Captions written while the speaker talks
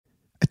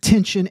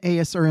Attention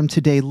ASRM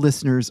Today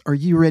listeners, are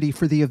you ready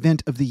for the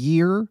event of the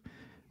year?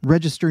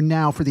 Register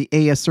now for the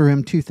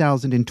ASRM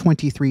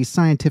 2023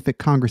 Scientific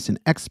Congress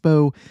and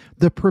Expo,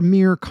 the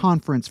premier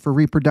conference for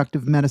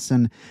reproductive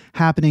medicine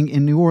happening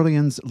in New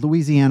Orleans,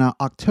 Louisiana,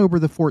 October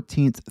the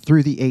 14th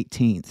through the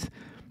 18th.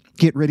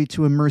 Get ready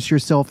to immerse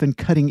yourself in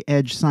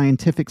cutting-edge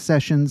scientific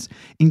sessions,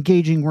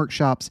 engaging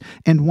workshops,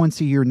 and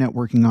once-a-year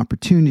networking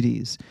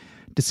opportunities.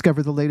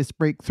 Discover the latest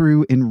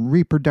breakthrough in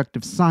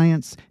reproductive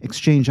science,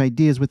 exchange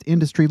ideas with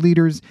industry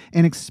leaders,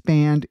 and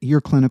expand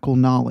your clinical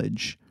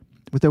knowledge.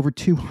 With over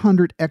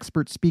 200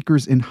 expert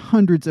speakers and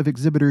hundreds of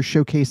exhibitors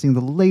showcasing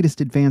the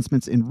latest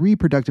advancements in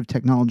reproductive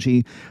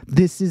technology,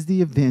 this is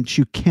the event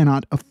you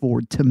cannot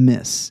afford to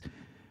miss.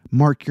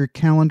 Mark your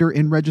calendar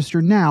and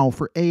register now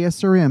for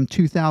ASRM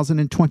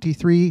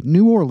 2023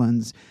 New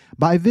Orleans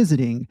by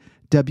visiting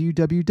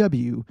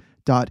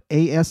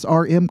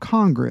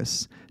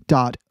www.asrmcongress.org.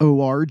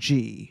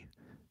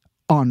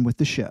 On with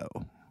the show.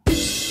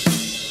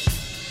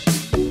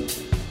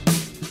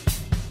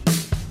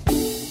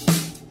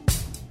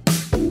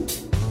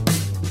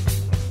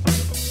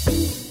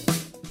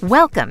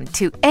 Welcome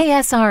to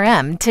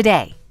ASRM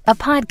Today, a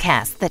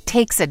podcast that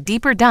takes a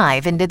deeper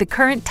dive into the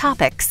current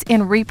topics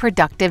in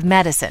reproductive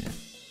medicine.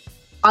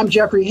 I'm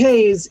Jeffrey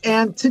Hayes,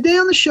 and today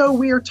on the show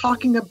we are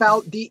talking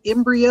about the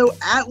Embryo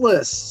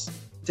Atlas.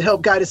 To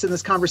help guide us in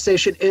this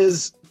conversation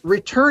is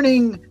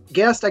returning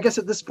guest. I guess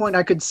at this point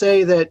I could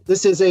say that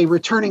this is a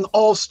returning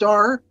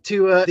all-star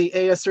to the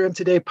ASRM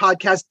Today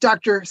podcast,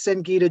 Dr.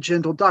 Sangita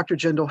Jindal. Dr.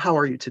 Jindal, how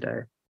are you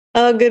today?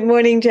 Oh, good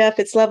morning, Jeff.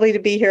 It's lovely to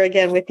be here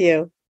again with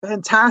you.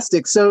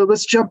 Fantastic. So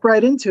let's jump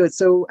right into it.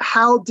 So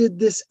how did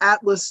this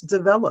atlas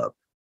develop?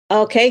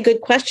 Okay,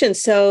 good question.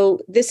 So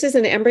this is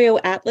an embryo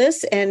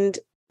atlas, and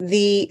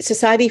the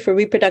Society for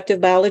Reproductive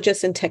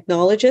Biologists and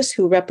Technologists,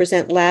 who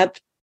represent lab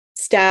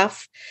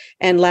staff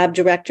and lab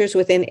directors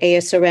within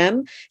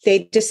ASRM,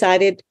 they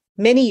decided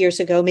many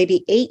years ago,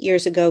 maybe 8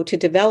 years ago, to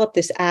develop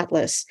this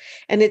atlas.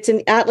 And it's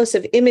an atlas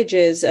of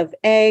images of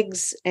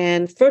eggs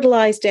and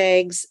fertilized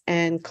eggs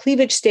and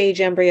cleavage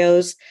stage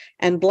embryos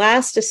and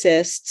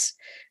blastocysts.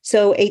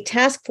 So a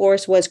task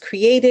force was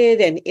created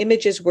and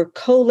images were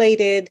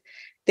collated.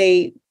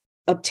 They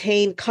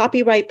obtained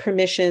copyright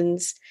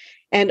permissions.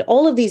 And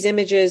all of these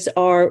images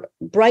are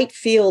bright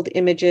field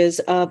images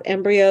of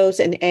embryos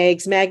and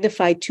eggs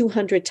magnified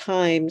 200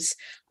 times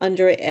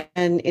under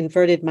an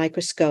inverted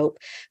microscope.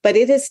 But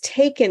it has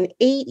taken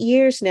 8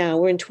 years now,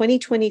 we're in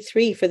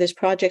 2023, for this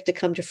project to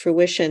come to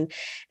fruition.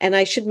 And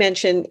I should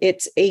mention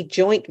it's a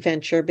joint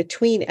venture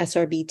between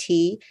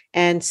SRBT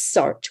and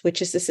SART,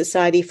 which is the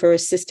Society for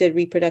Assisted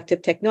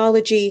Reproductive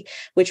Technology,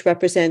 which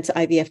represents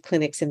IVF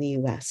clinics in the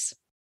US.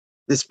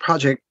 This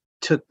project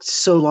took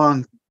so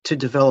long to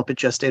develop, it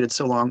gestated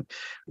so long.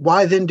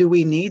 Why then do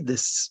we need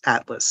this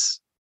atlas?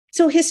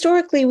 So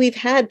historically, we've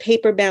had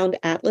paper-bound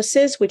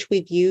atlases, which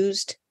we've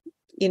used,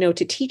 to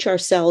teach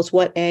ourselves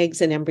what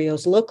eggs and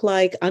embryos look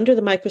like under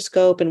the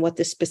microscope and what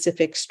the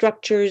specific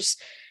structures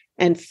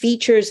and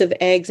features of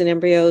eggs and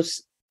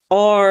embryos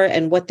are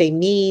and what they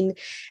mean.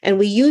 And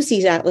we use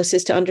these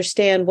atlases to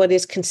understand what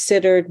is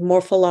considered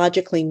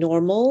morphologically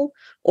normal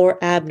or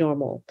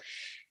abnormal.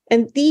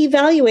 And the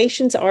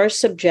evaluations are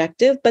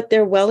subjective, but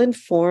they're well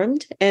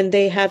informed, and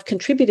they have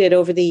contributed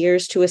over the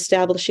years to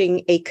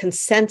establishing a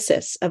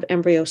consensus of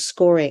embryo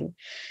scoring.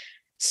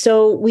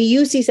 So we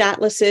use these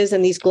atlases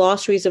and these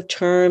glossaries of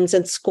terms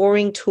and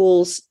scoring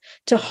tools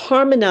to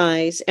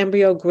harmonize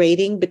embryo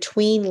grading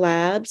between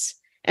labs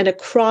and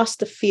across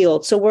the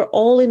field. So we're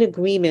all in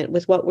agreement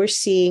with what we're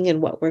seeing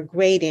and what we're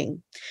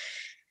grading.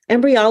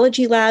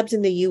 Embryology labs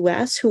in the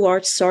US who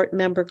are SART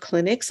member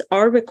clinics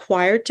are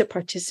required to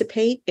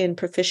participate in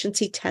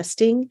proficiency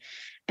testing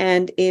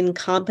and in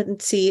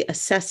competency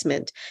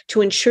assessment to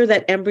ensure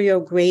that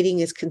embryo grading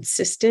is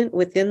consistent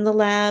within the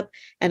lab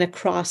and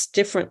across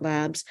different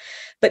labs.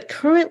 But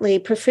currently,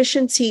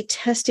 proficiency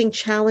testing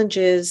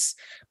challenges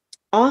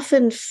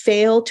often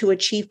fail to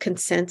achieve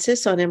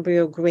consensus on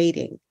embryo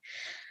grading.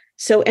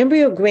 So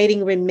embryo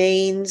grading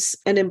remains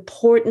an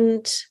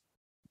important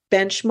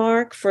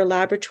benchmark for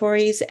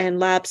laboratories and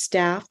lab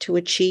staff to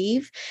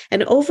achieve.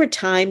 And over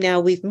time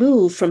now, we've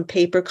moved from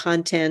paper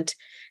content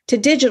to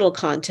digital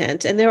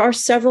content. And there are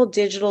several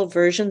digital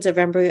versions of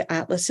embryo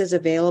atlases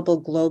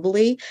available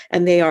globally,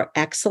 and they are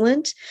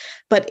excellent.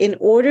 But in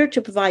order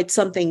to provide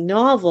something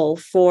novel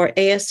for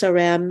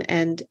ASRM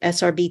and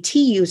SRBT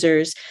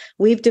users,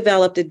 we've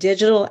developed a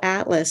digital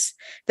atlas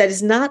that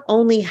is not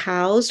only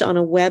housed on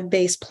a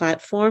web-based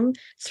platform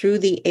through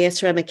the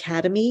ASRM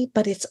Academy,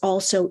 but it's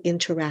also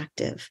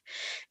interactive.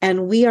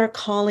 And we are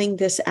calling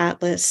this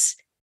atlas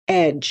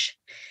EDGE,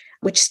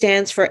 which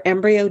stands for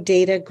Embryo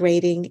Data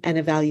Grading and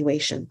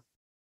Evaluation.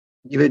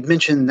 You had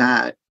mentioned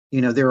that,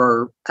 there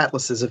are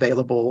atlases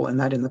available and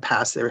that in the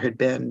past there had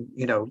been,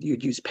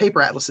 you'd use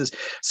paper atlases.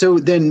 So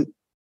then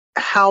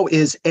how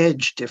is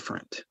EDGE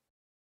different?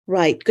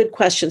 Right. Good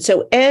question.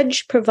 So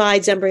EDGE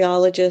provides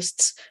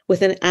embryologists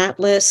with an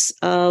atlas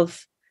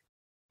of,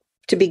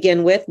 to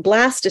begin with,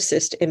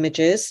 blastocyst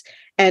images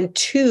and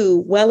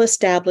 2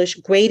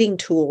 well-established grading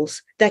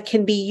tools that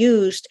can be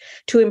used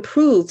to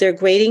improve their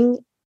grading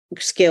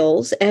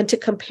skills and to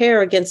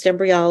compare against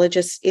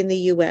embryologists in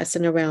the US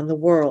and around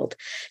the world.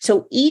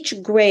 So each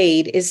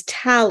grade is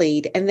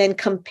tallied and then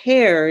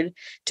compared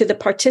to the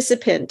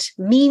participant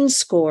mean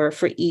score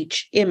for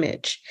each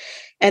image.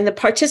 And the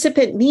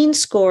participant mean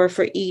score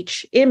for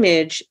each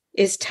image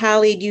is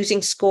tallied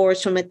using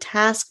scores from a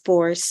task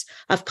force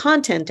of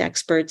content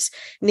experts,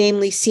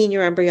 namely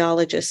senior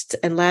embryologists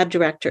and lab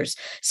directors.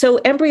 So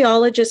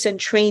embryologists and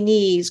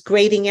trainees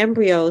grading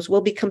embryos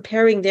will be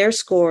comparing their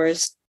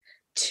scores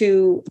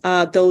to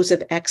those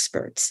of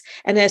experts.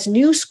 And as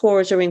new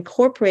scores are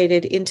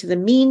incorporated into the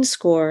mean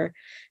score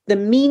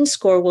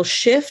will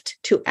shift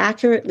to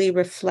accurately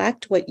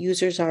reflect what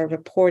users are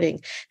reporting.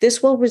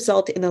 This will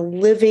result in a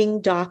living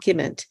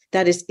document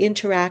that is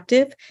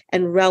interactive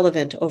and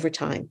relevant over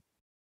time.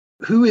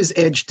 Who is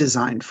EDGE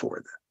designed for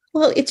then?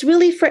 Well, it's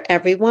really for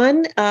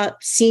everyone,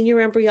 senior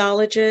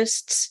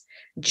embryologists,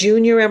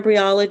 junior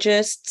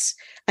embryologists.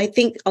 I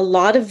think a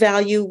lot of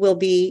value will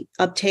be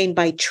obtained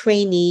by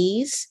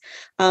trainees,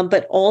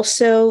 but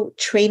also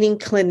training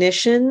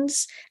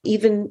clinicians,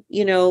 even,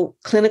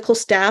 clinical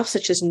staff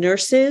such as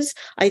nurses.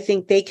 I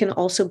think they can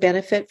also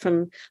benefit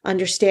from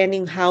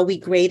understanding how we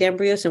grade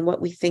embryos and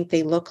what we think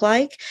they look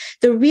like.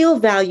 The real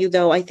value,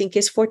 though, I think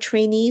is for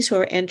trainees who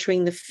are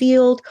entering the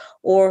field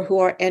or who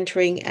are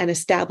entering an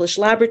established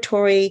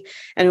laboratory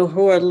and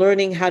who are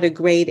learning how to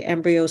grade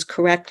embryos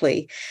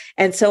correctly.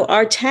 And so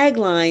our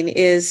tagline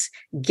is,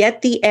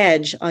 get the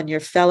edge on your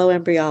fellow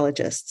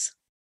embryologists.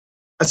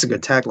 That's a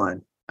good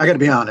tagline. I got to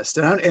be honest,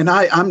 and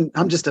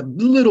I'm just a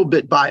little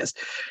bit biased.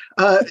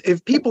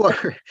 If people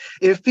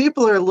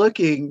are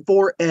looking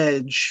for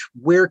EDGE,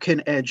 where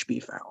can EDGE be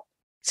found?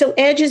 So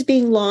EDGE is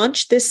being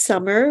launched this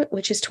summer,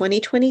 which is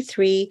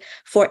 2023,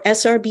 for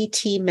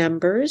SRBT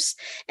members.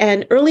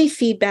 And early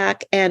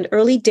feedback and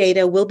early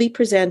data will be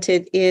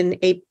presented in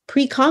a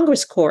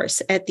pre-Congress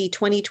course at the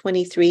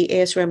 2023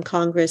 ASRM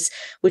Congress,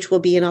 which will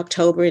be in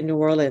October in New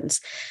Orleans.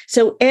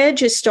 So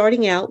EDGE is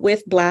starting out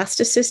with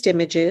blastocyst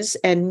images,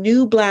 and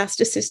new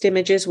blastocyst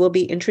images will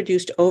be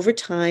introduced over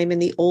time,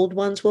 and the old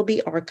ones will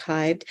be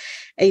archived.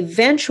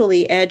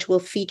 Eventually, EDGE will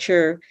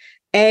feature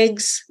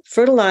eggs,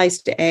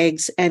 fertilized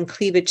eggs, and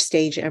cleavage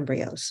stage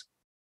embryos.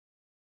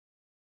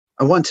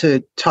 I want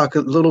to talk a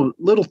little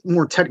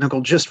more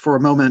technical just for a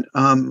moment,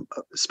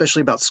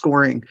 especially about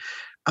scoring.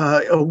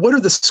 What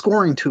are the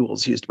scoring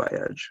tools used by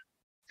EDGE?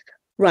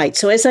 Right.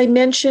 So as I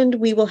mentioned,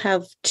 we will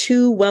have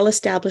 2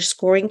 well-established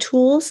scoring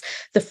tools.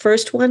 The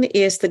first one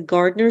is the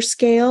Gardner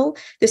scale.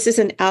 This is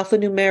an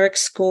alphanumeric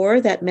score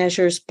that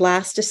measures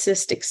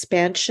blastocyst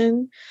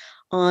expansion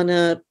on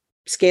a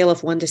scale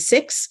of 1 to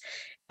 6.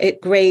 It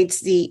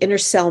grades the inner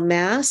cell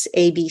mass,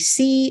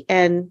 ABC,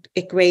 and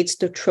it grades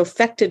the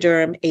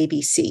trophectoderm,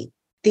 ABC.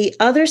 The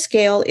other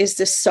scale is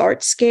the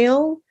SART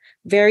scale,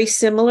 very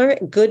similar,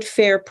 good,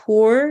 fair,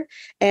 poor,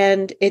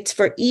 and it's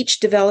for each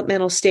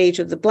developmental stage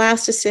of the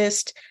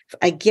blastocyst,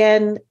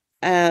 again,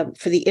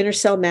 for the inner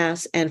cell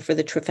mass and for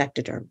the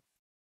trophectoderm.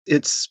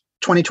 It's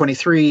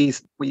 2023.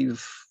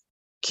 We've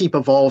keep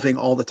evolving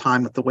all the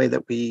time with the way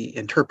that we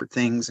interpret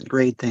things and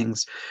grade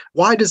things.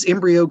 Why does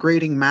embryo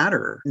grading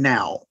matter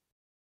now?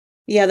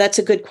 Yeah, that's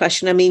a good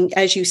question. I mean,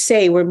 as you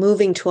say, we're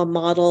moving to a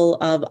model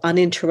of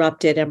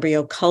uninterrupted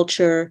embryo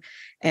culture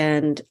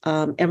and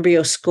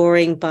embryo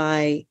scoring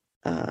by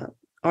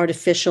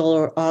artificial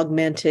or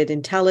augmented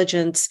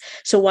intelligence.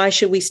 So why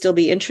should we still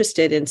be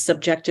interested in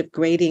subjective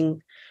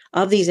grading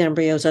of these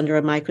embryos under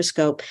a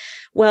microscope?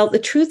 Well, the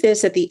truth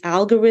is that the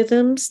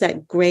algorithms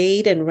that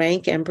grade and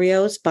rank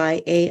embryos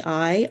by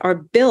AI are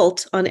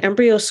built on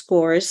embryo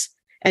scores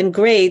and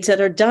grades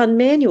that are done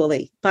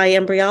manually by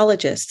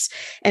embryologists.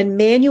 And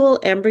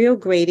manual embryo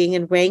grading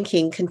and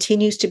ranking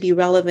continues to be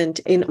relevant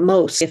in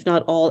most, if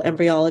not all,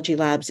 embryology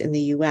labs in the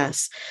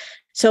US.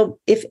 So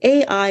if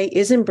AI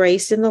is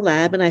embraced in the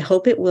lab, and I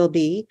hope it will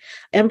be,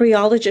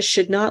 embryologists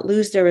should not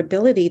lose their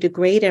ability to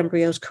grade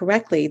embryos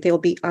correctly. They'll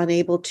be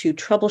unable to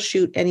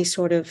troubleshoot any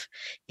sort of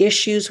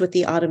issues with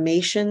the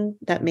automation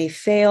that may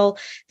fail.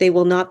 They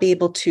will not be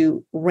able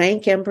to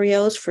rank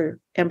embryos for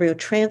embryo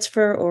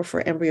transfer or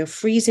for embryo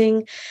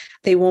freezing.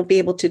 They won't be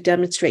able to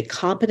demonstrate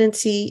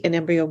competency in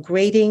embryo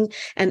grading.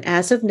 And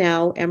as of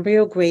now,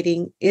 embryo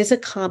grading is a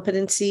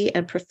competency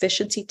and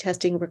proficiency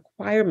testing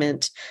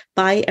requirement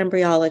by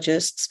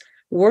embryologists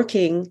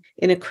working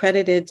in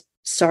accredited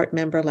SART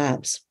member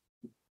labs.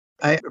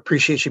 I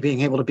appreciate you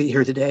being able to be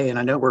here today. And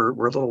I know we're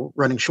a little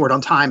running short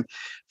on time.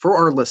 For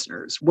our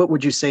listeners, what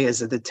would you say is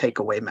the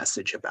takeaway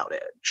message about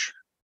EDGE?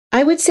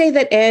 I would say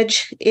that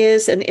EDGE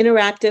is an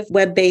interactive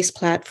web-based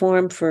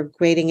platform for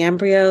grading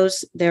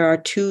embryos. There are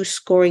 2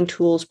 scoring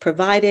tools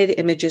provided,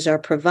 images are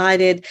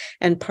provided,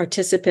 and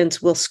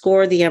participants will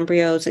score the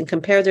embryos and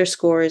compare their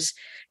scores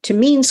to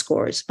mean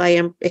scores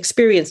by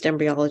experienced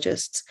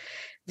embryologists.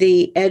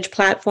 The EDGE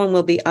platform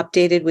will be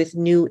updated with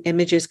new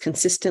images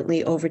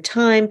consistently over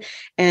time,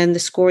 and the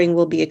scoring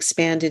will be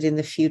expanded in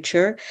the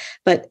future.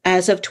 But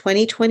as of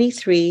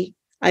 2023,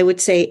 I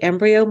would say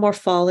embryo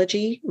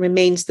morphology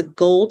remains the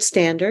gold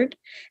standard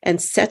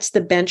and sets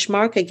the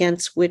benchmark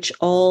against which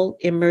all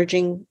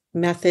emerging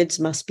methods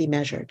must be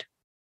measured.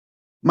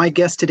 My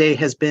guest today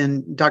has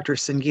been Dr.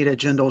 Sangita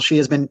Jindal. She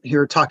has been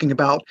here talking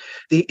about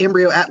the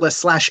Embryo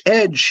Atlas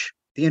 /Edge,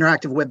 the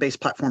interactive web-based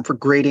platform for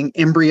grading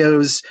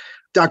embryos.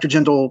 Dr.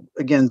 Jindal,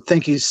 again,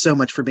 thank you so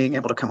much for being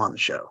able to come on the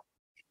show.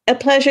 A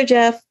pleasure,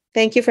 Jeff.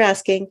 Thank you for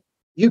asking.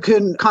 You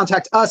can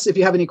contact us if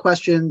you have any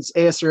questions,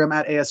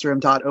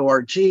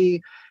 asrm@asrm.org.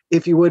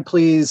 If you would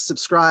please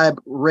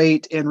subscribe,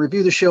 rate, and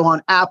review the show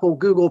on Apple,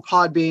 Google,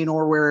 Podbean,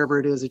 or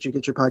wherever it is that you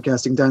get your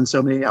podcasting done.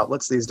 So many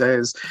outlets these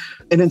days.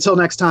 And until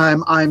next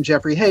time, I'm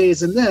Jeffrey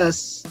Hayes, and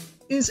this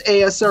is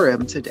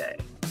ASRM Today.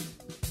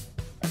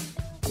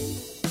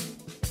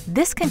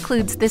 This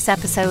concludes this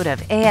episode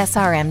of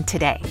ASRM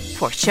Today.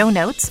 For show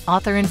notes,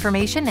 author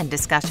information, and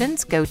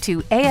discussions, go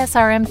to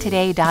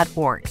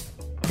asrmtoday.org.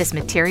 This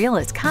material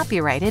is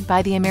copyrighted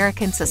by the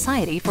American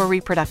Society for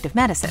Reproductive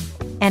Medicine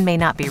and may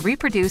not be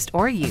reproduced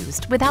or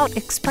used without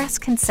express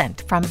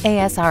consent from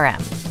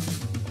ASRM.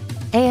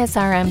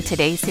 ASRM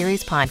Today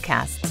series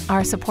podcasts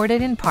are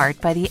supported in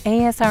part by the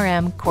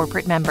ASRM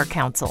Corporate Member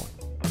Council.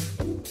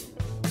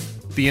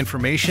 The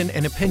information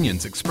and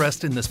opinions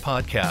expressed in this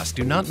podcast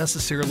do not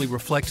necessarily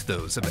reflect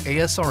those of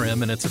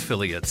ASRM and its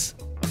affiliates.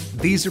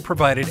 These are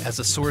provided as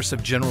a source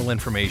of general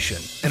information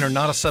and are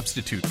not a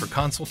substitute for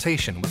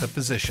consultation with a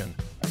physician.